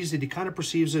he sees it. He kind of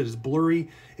perceives it as blurry.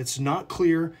 It's not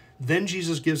clear. Then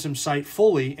Jesus gives him sight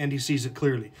fully, and he sees it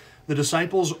clearly. The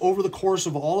disciples, over the course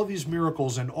of all of these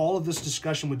miracles and all of this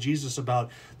discussion with Jesus about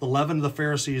the leaven of the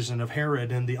Pharisees and of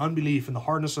Herod and the unbelief and the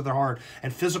hardness of their heart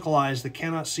and physical eyes that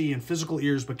cannot see and physical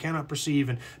ears but cannot perceive,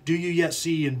 and do you yet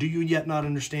see and do you yet not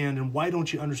understand and why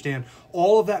don't you understand?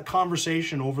 All of that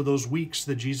conversation over those weeks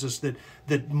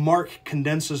that Mark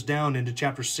condenses down into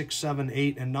chapters 6, 7,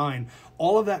 8, and 9,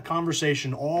 all of that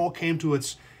conversation all came to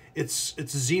its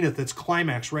zenith, its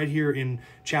climax right here in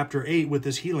chapter 8 with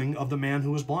this healing of the man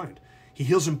who was blind. He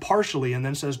heals him partially and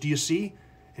then says, do you see?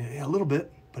 A little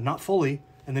bit, but not fully.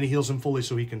 And then he heals him fully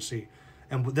so he can see.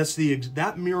 And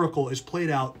that miracle is played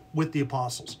out with the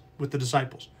apostles, with the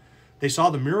disciples. They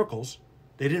saw the miracles.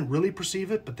 They didn't really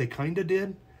perceive it, but they kind of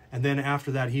did. And then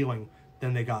after that healing,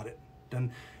 then they got it.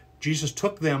 Then Jesus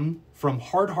took them from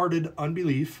hard-hearted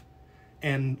unbelief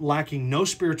and lacking no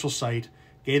spiritual sight,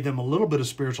 gave them a little bit of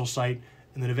spiritual sight,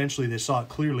 and then eventually they saw it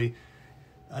clearly,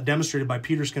 demonstrated by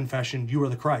Peter's confession, you are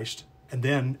the Christ. And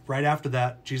then right after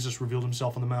that, Jesus revealed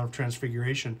himself on the Mount of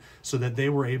Transfiguration so that they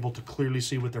were able to clearly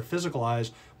see with their physical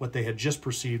eyes what they had just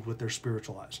perceived with their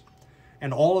spiritual eyes.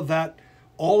 And all of that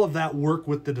work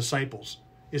with the disciples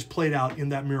is played out in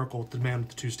that miracle with the man with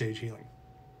the two-stage healing.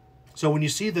 So when you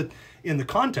see that in the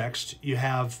context, you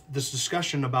have this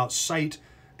discussion about sight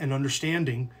and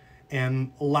understanding,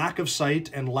 and lack of sight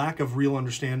and lack of real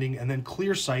understanding, and then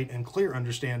clear sight and clear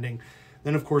understanding.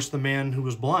 Then, of course, the man who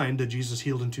was blind that Jesus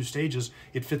healed in 2 stages,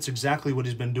 it fits exactly what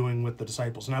he's been doing with the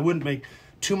disciples. And I wouldn't make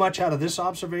too much out of this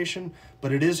observation,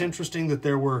 but it is interesting that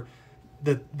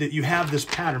that you have this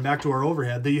pattern, back to our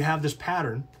overhead, that you have this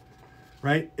pattern,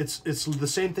 right? It's the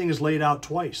same thing is laid out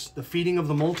twice. The feeding of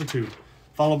the multitude,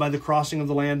 followed by the crossing of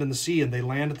the land and the sea, and they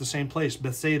land at the same place,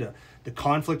 Bethsaida. The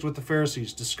conflict with the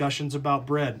Pharisees, discussions about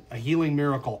bread, a healing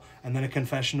miracle, and then a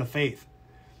confession of faith.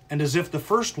 And as if the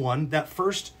first one, that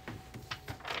first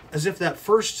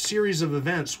series of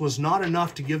events was not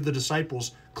enough to give the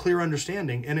disciples clear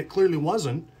understanding, and it clearly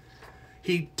wasn't,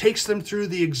 he takes them through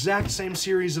the exact same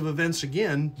series of events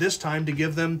again, this time to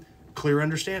give them clear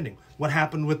understanding. What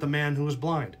happened with the man who was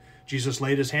blind? Jesus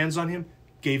laid his hands on him,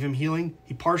 gave him healing.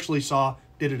 He partially saw,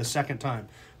 did it a second time.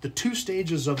 The 2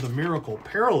 stages of the miracle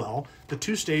parallel the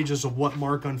 2 stages of what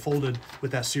Mark unfolded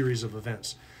with that series of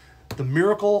events. The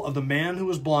miracle of the man who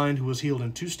was blind, who was healed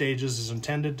in 2 stages, is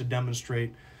intended to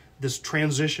demonstrate this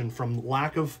transition from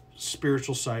lack of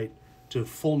spiritual sight to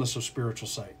fullness of spiritual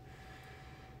sight.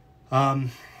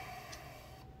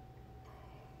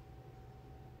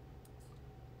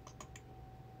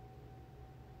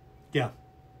 Yeah,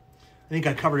 I think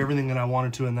I covered everything that I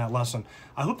wanted to in that lesson.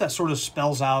 I hope that sort of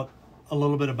spells out a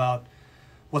little bit about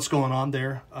what's going on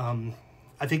there.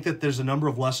 I think that there's a number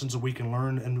of lessons that we can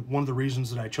learn, and one of the reasons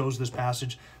that I chose this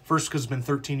passage, first because it's been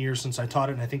 13 years since I taught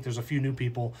it, and I think there's a few new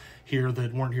people here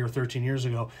that weren't here 13 years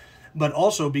ago, but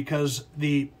also because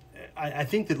I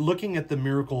think that looking at the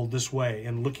miracle this way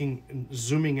and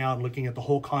zooming out and looking at the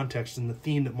whole context and the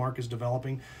theme that Mark is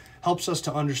developing helps us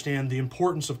to understand the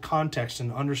importance of context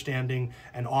and understanding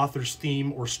an author's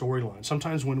theme or storyline.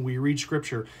 Sometimes when we read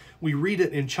scripture, we read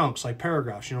it in chunks, like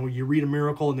paragraphs. You read a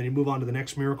miracle and then you move on to the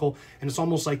next miracle, and it's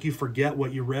almost like you forget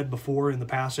what you read before in the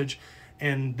passage.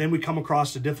 And then we come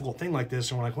across a difficult thing like this,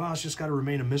 and we're like, well, it's just got to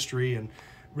remain a mystery and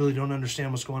really don't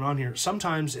understand what's going on here.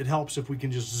 Sometimes it helps if we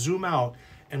can just zoom out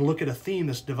and look at a theme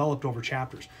that's developed over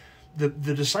chapters. The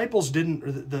disciples didn't,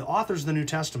 or the authors of the New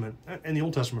Testament, and the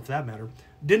Old Testament for that matter,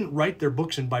 didn't write their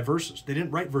books by verses. They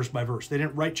didn't write verse by verse. They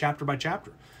didn't write chapter by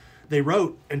chapter. They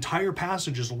wrote entire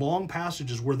passages, long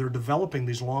passages, where they're developing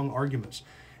these long arguments.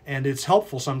 And it's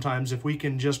helpful sometimes if we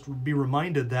can just be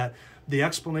reminded that the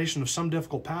explanation of some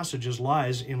difficult passages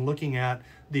lies in looking at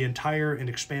the entire and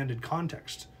expanded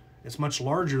context. It's much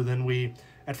larger than we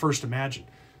at first imagined.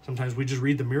 Sometimes we just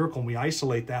read the miracle and we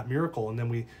isolate that miracle, and then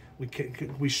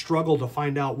we struggle to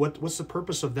find out what's the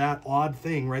purpose of that odd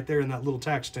thing right there in that little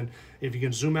text. And if you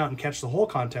can zoom out and catch the whole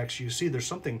context, you see there's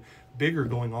something bigger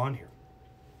going on here.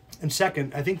 And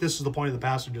second, I think this is the point of the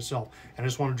passage itself. And I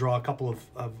just want to draw a couple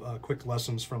of quick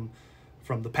lessons from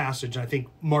the passage. I think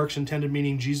Mark's intended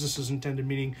meaning, Jesus' intended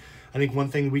meaning. I think one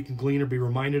thing we can glean or be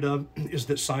reminded of is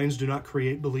that signs do not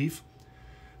create belief.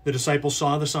 The disciples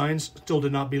saw the signs, still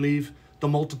did not believe. The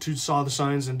multitude saw the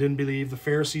signs and didn't believe. The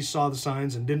Pharisees saw the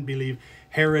signs and didn't believe.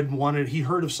 Herod he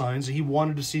heard of signs. He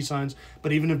wanted to see signs.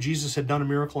 But even if Jesus had done a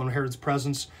miracle in Herod's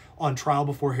presence on trial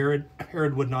before Herod,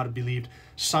 Herod would not have believed.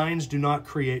 Signs do not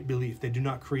create belief. They do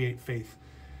not create faith.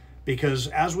 Because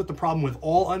as with the problem with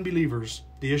all unbelievers,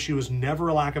 the issue is never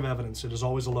a lack of evidence. It is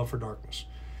always a love for darkness.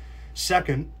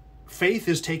 Second, faith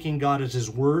is taking God at his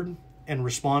word and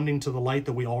responding to the light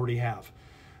that we already have.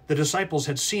 The disciples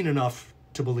had seen enough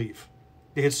to believe.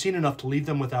 They had seen enough to leave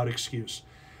them without excuse.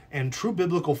 And true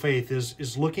biblical faith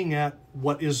is looking at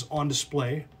what is on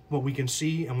display, what we can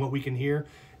see and what we can hear,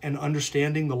 and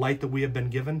understanding the light that we have been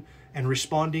given, and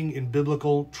responding in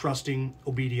biblical, trusting,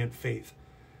 obedient faith.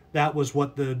 That was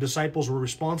what the disciples were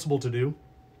responsible to do.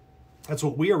 That's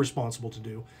what we are responsible to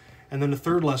do. And then the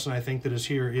third lesson I think that is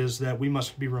here is that we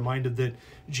must be reminded that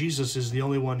Jesus is the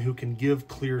only one who can give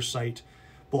clear sight,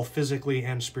 both physically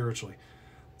and spiritually.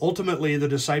 Ultimately, the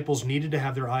disciples needed to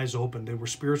have their eyes opened. They were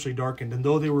spiritually darkened. And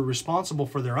though they were responsible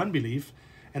for their unbelief,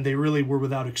 and they really were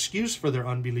without excuse for their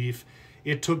unbelief,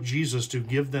 it took Jesus to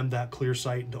give them that clear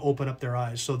sight and to open up their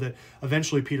eyes so that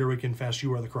eventually Peter would confess,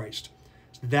 "You are the Christ."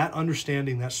 That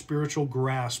understanding, that spiritual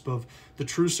grasp of the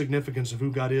true significance of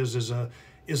who God is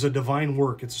a divine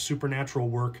work. It's a supernatural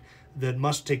work that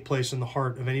must take place in the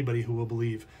heart of anybody who will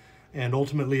believe. And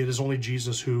ultimately, it is only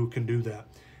Jesus who can do that.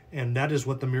 And that is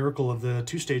what the miracle of the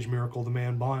two-stage miracle, the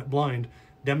man blind,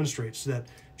 demonstrates, that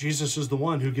Jesus is the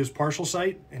one who gives partial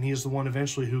sight, and he is the one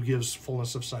eventually who gives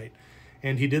fullness of sight.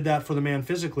 And he did that for the man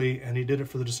physically, and he did it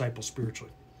for the disciples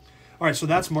spiritually. All right, so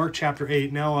that's Mark chapter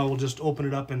 8. Now I will just open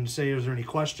it up and say, is there any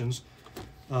questions?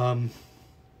 I'm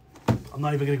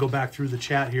not even going to go back through the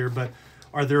chat here, but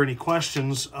are there any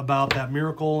questions about that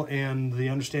miracle and the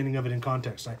understanding of it in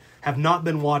context? I have not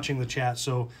been watching the chat,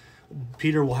 so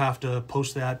Peter will have to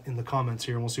post that in the comments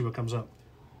here, and we'll see what comes up.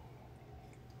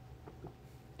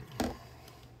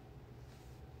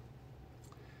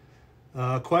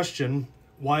 Question,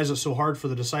 why is it so hard for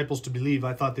the disciples to believe?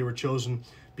 I thought they were chosen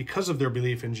because of their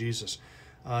belief in Jesus.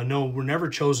 No, we're never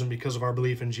chosen because of our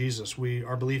belief in Jesus.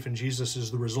 Our belief in Jesus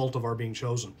is the result of our being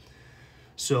chosen.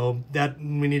 So that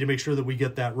we need to make sure that we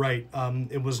get that right.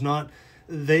 It was not,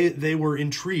 they were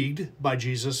intrigued by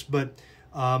Jesus, but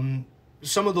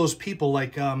some of those people,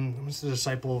 like, what's the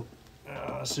disciple?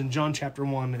 It's in John chapter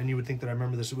 1, and you would think that I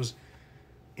remember this. It was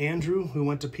Andrew who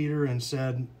went to Peter and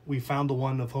said, "We found the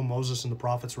one of whom Moses and the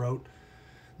prophets wrote."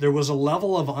 There was a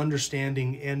level of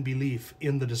understanding and belief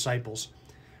in the disciples,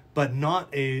 but not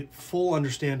a full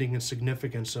understanding and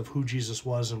significance of who Jesus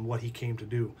was and what he came to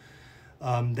do.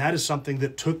 That is something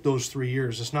that took those 3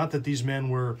 years. It's not that these men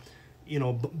were,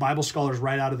 Bible scholars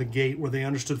right out of the gate where they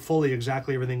understood fully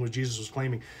exactly everything what Jesus was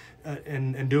claiming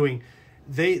and doing.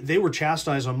 They were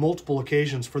chastised on multiple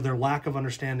occasions for their lack of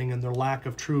understanding and their lack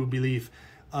of true belief,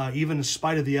 even in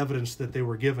spite of the evidence that they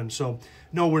were given. So,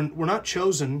 no, we're not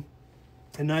chosen,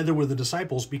 and neither were the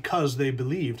disciples, because they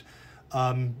believed.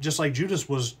 Just like Judas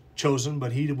was chosen,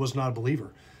 but he was not a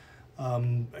believer.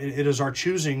 It is our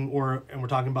choosing, and we're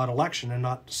talking about election and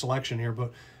not selection here,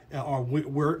 but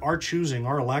our choosing,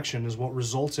 our election is what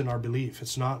results in our belief.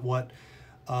 It's not what,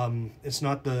 our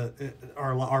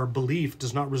belief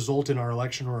does not result in our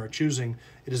election or our choosing.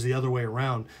 It is the other way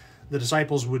around. The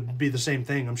disciples would be the same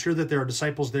thing. I'm sure that there are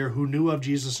disciples there who knew of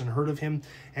Jesus and heard of him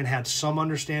and had some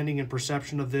understanding and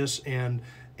perception of this and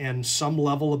some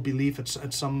level of belief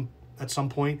at some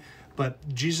point.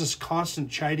 But Jesus' constant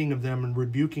chiding of them and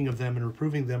rebuking of them and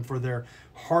reproving them for their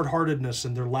hard-heartedness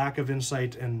and their lack of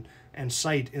insight and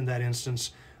sight in that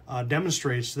instance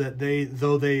demonstrates that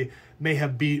though they may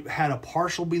have had a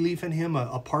partial belief in him,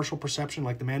 a partial perception,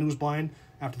 like the man who was blind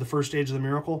after the first stage of the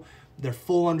miracle, their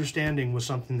full understanding was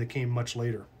something that came much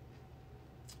later.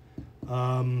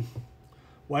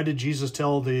 Why did Jesus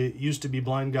tell the used-to-be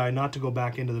blind guy not to go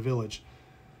back into the village?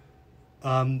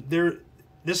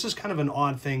 This is kind of an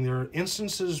odd thing. There are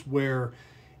instances where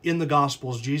in the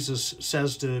Gospels, Jesus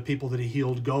says to people that he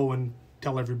healed, "Go and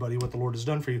tell everybody what the Lord has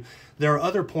done for you." There are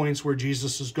other points where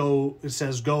Jesus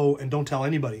says, "Go and don't tell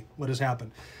anybody what has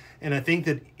happened." And I think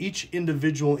that each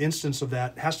individual instance of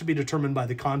that has to be determined by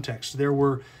the context. There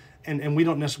were, and we're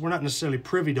not necessarily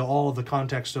privy to all of the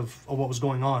context of what was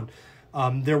going on.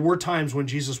 There were times when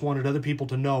Jesus wanted other people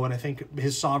to know, and I think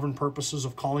his sovereign purposes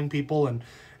of calling people and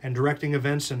directing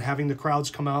events and having the crowds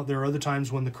come out. There are other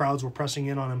times when the crowds were pressing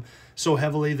in on him so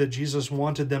heavily that Jesus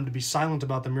wanted them to be silent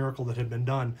about the miracle that had been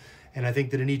done. And I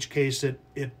think that in each case it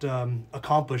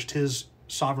accomplished his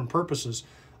sovereign purposes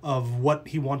of what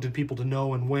he wanted people to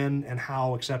know and when and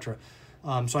how, etc.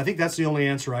 So I think that's the only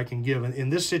answer I can give. And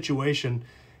in this situation,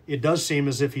 it does seem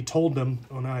as if he told them,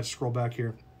 oh, now I have to scroll back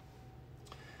here.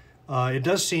 It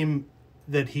does seem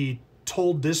that he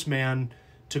told this man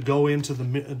to go into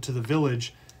the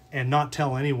village and not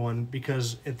tell anyone,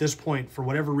 because at this point, for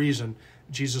whatever reason,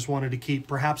 Jesus wanted to keep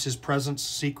perhaps his presence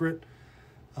secret.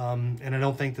 And I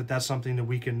don't think that that's something that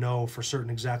we can know for certain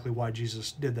exactly why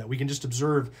Jesus did that. We can just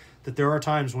observe that there are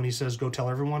times when he says, go tell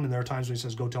everyone, and there are times when he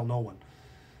says, go tell no one.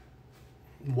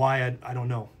 Why, I don't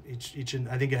know.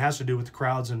 I think it has to do with the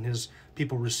crowds and his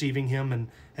people receiving him,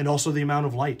 and also the amount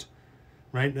of light,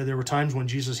 right? There were times when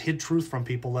Jesus hid truth from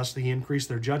people lest he increase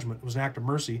their judgment. It was an act of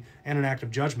mercy and an act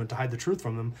of judgment to hide the truth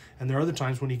from them. And there are other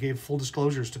times when he gave full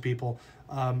disclosures to people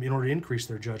in order to increase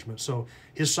their judgment. So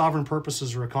his sovereign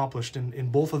purposes are accomplished in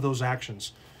both of those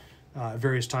actions at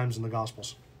various times in the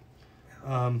Gospels.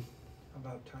 About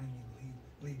timing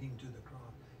leading to the cross.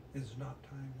 It's not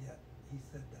time yet. He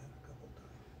said that a couple times.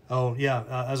 Oh, yeah.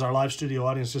 As our live studio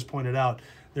audience just pointed out,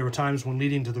 there were times when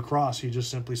leading to the cross, he just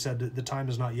simply said that the time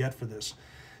is not yet for this.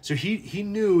 So he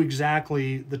knew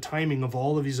exactly the timing of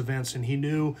all of these events, and he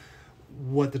knew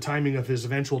what the timing of his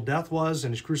eventual death was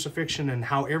and his crucifixion and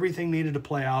how everything needed to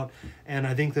play out. And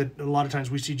I think that a lot of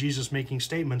times we see Jesus making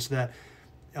statements that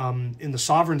in the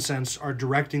sovereign sense are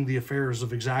directing the affairs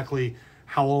of exactly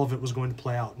how all of it was going to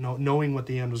play out, knowing what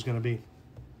the end was going to be.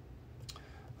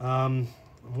 I'm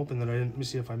hoping that I didn't, let me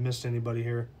see if I missed anybody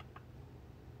here.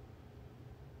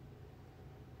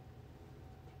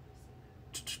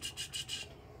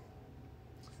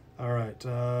 All right.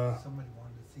 Somebody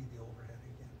wanted to see the overhead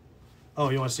again. Oh,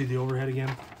 you want to see the overhead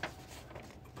again?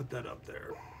 Put that up there.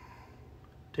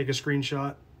 Take a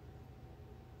screenshot.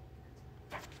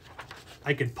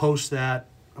 I could post that.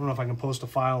 I don't know if I can post a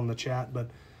file in the chat, but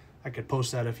I could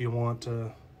post that if you want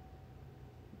to.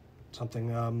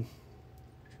 Something.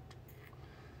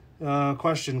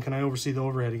 Question, can I oversee the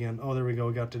overhead again? Oh, there we go.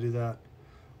 We got to do that.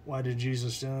 Why did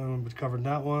Jesus... we covered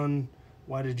that one.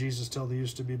 Why did Jesus tell the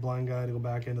used to be blind guy to go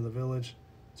back into the village?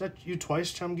 Is that you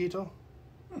twice, Chum Gito?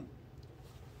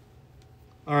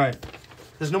 All right.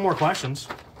 There's no more questions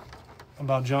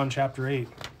about John chapter 8.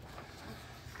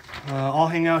 I'll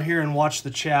hang out here and watch the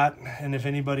chat, and if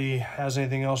anybody has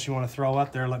anything else you want to throw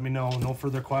up there, let me know. No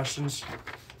further questions.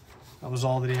 That was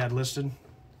all that he had listed.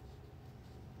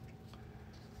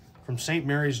 From St.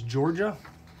 Mary's, Georgia.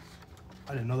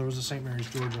 I didn't know there was a St. Mary's,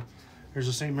 Georgia. There's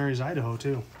a St. Mary's, Idaho,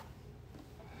 too.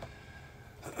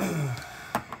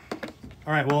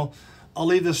 All right, well, I'll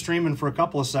leave this streaming for a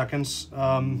couple of seconds.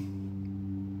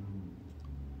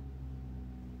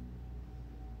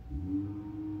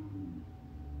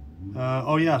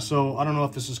 Oh, yeah, so I don't know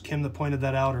if this is Kim that pointed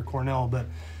that out or Cornell, but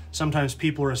sometimes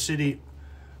people or a city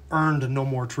earned no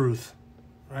more truth,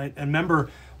 right? And remember,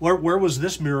 where was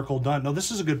this miracle done? No,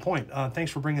 this is a good point.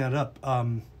 Thanks for bringing that up,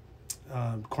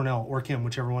 Cornell or Kim,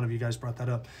 whichever one of you guys brought that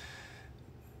up.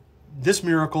 This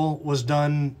miracle was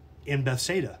done in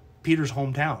Bethsaida, Peter's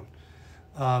hometown.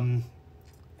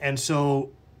 And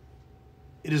so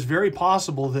it is very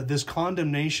possible that this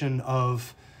condemnation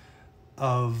of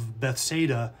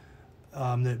Bethsaida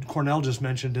that Cornell just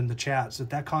mentioned in the chats,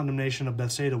 that condemnation of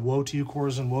Bethsaida, woe to you,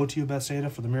 Chorazin, woe to you, Bethsaida,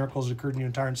 for the miracles that occurred in your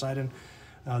Tyre and Sidon.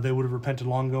 They would have repented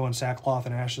long ago in sackcloth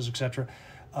and ashes, etc.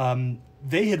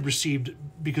 They had received,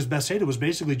 because Bethsaida was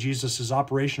basically Jesus'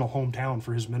 operational hometown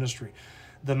for his ministry.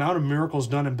 The amount of miracles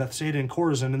done in Bethsaida and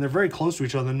Chorazin, and they're very close to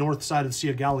each other, the north side of the Sea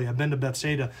of Galilee. I've been to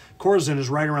Bethsaida. Chorazin is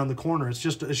right around the corner. It's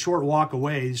just a short walk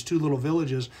away. These two little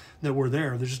villages that were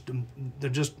there, they're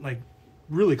just like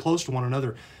really close to one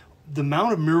another. The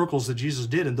amount of miracles that Jesus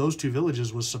did in those two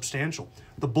villages was substantial.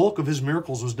 The bulk of his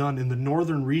miracles was done in the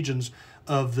northern regions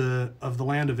of the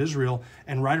land of Israel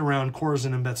and right around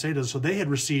Chorazin and Bethsaida. So they had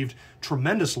received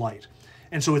tremendous light.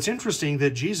 And so it's interesting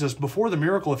that Jesus, before the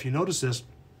miracle, if you notice this,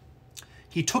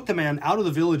 he took the man out of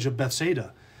the village of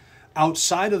Bethsaida,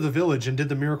 outside of the village, and did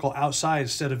the miracle outside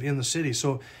instead of in the city.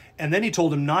 So, and then he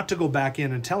told him not to go back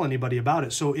in and tell anybody about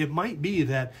it. So it might be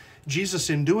that Jesus,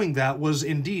 in doing that, was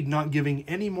indeed not giving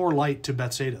any more light to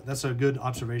Bethsaida. That's a good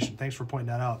observation. Thanks for pointing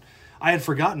that out. I had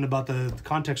forgotten about the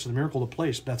context of the miracle, the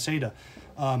place, Bethsaida.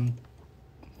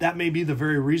 That may be the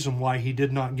very reason why he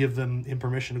did not give them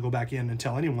permission to go back in and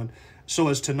tell anyone, so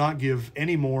as to not give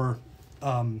any more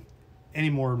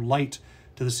light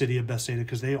to the city of Bethsaida,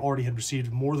 because they already had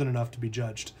received more than enough to be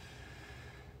judged.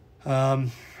 All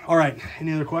right,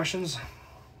 any other questions?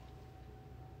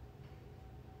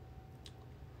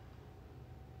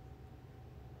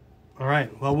 All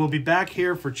right, well, we'll be back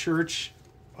here for church.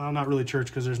 Well, not really church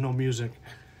because there's no music.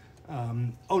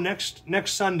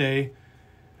 Next Sunday,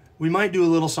 we might do a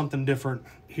little something different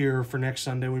here for next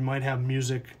Sunday. We might have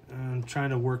music. I'm trying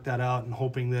to work that out and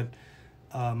hoping that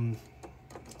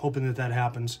that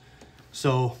happens.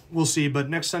 So we'll see. But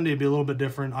next Sunday will be a little bit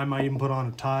different. I might even put on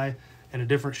a tie and a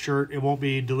different shirt. It won't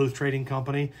be Duluth Trading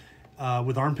Company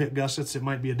with armpit gussets. It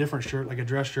might be a different shirt, like a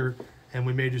dress shirt. And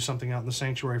we may do something out in the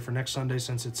sanctuary for next Sunday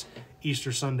since it's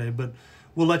Easter Sunday. But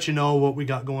we'll let you know what we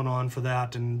got going on for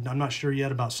that. And I'm not sure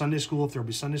yet about Sunday school, if there'll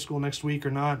be Sunday school next week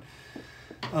or not.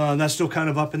 That's still kind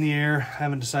of up in the air. I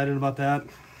haven't decided about that.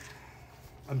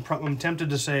 I'm tempted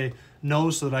to say no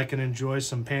so that I can enjoy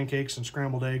some pancakes and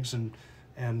scrambled eggs and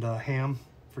ham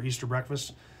for Easter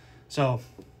breakfast. So,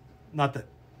 not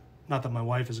that my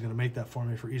wife is going to make that for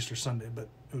me for Easter Sunday, but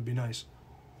it would be nice.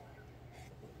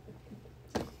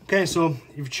 Okay, so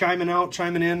you're chiming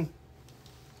in.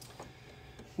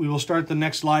 We will start the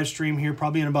next live stream here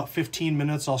probably in about 15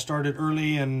 minutes. I'll start it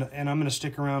early, and I'm going to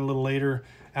stick around a little later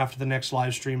after the next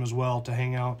live stream as well to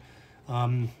hang out.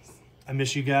 I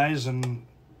miss you guys, and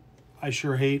I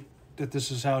sure hate that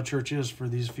this is how church is for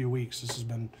these few weeks. This has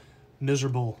been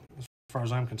miserable as far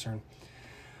as I'm concerned.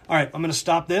 All right, I'm going to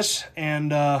stop this,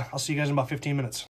 and I'll see you guys in about 15 minutes.